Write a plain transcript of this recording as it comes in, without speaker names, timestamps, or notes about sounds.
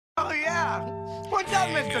What's up,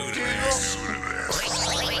 Mr. Cheezl?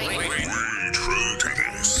 We true to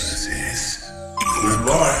this. This is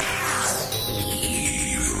Empire.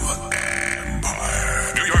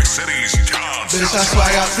 New York City's town. Bitch, I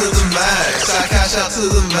swag out to the max, I cash out to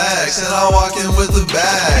the max, and I walk in with the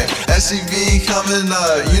bag. SUV coming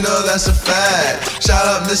up, you know that's a fact. Shout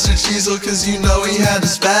out Mr. Cheezl, cause you know he had the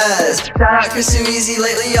spaz. Shout out Chris Too Easy,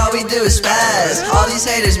 lately all we do is spaz. All these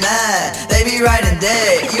haters mad, they be riding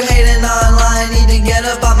dick. You hating online, need to get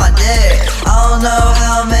up on my dick. I don't know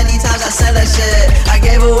how many times I said that shit. I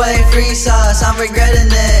gave away free sauce, I'm regretting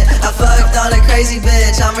it. I fucked on a crazy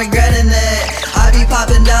bitch, I'm regretting it. I be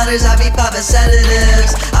popping downers, I be popping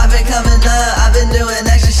sedatives. I've been coming up, I've been doing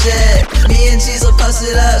extra shit. Me and Cheezl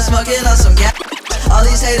posted up, smoking on some gas. All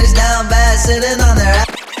these haters down bad, sitting on their ass.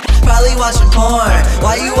 Probably watching porn.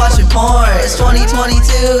 Why you watching porn? It's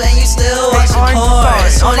 2022 and you still watching porn.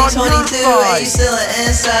 It's 2022 and you still an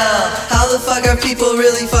incel. How the fuck are people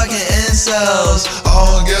really fucking incels? I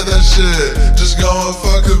don't get that shit, just go and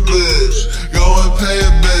fuck a bitch. Go and pay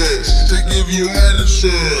a bitch to give you head and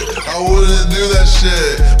shit. I wouldn't do that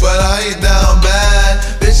shit, but I ain't down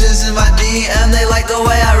bad. Bitches in my DM, they like the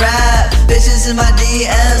way I rap. Bitches in my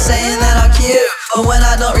DM saying that I'm cute, but when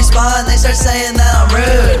I don't respond, they start saying that I'm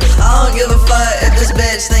rude. I don't give a fuck if this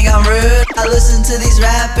bitch think I'm rude. I listen to these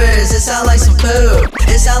rappers, it sound like some poo.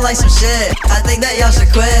 It sound like some shit, I think that y'all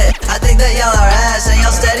should quit. I think that y'all are ass and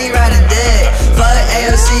y'all steady riding dick. Fuck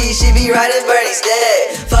AOC, she be riding Bernie's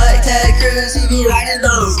dick. Fuck Ted Cruz, he be riding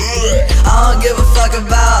those dick. I don't give a fuck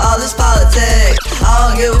about all this politics. I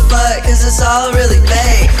don't give a fuck cause it's all really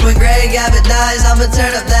fake. When Greg Abbott dies, I'ma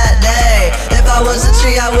turn up that day. If I was a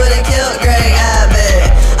tree, I would've killed Greg Abbott.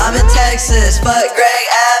 I'm in Texas, fuck Greg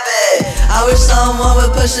Abbott. I wish someone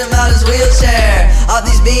would push him out his wheelchair. Off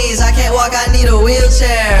these beans, I can't walk, I need a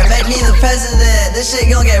wheelchair. Make me the president, this shit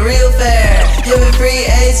gon' get real fair. Giving free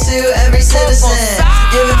AIDS to every citizen.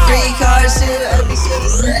 Giving free cars to every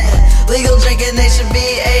citizen. Legal drinking, they should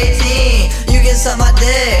be 18. You can suck my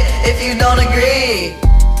dick if you don't agree.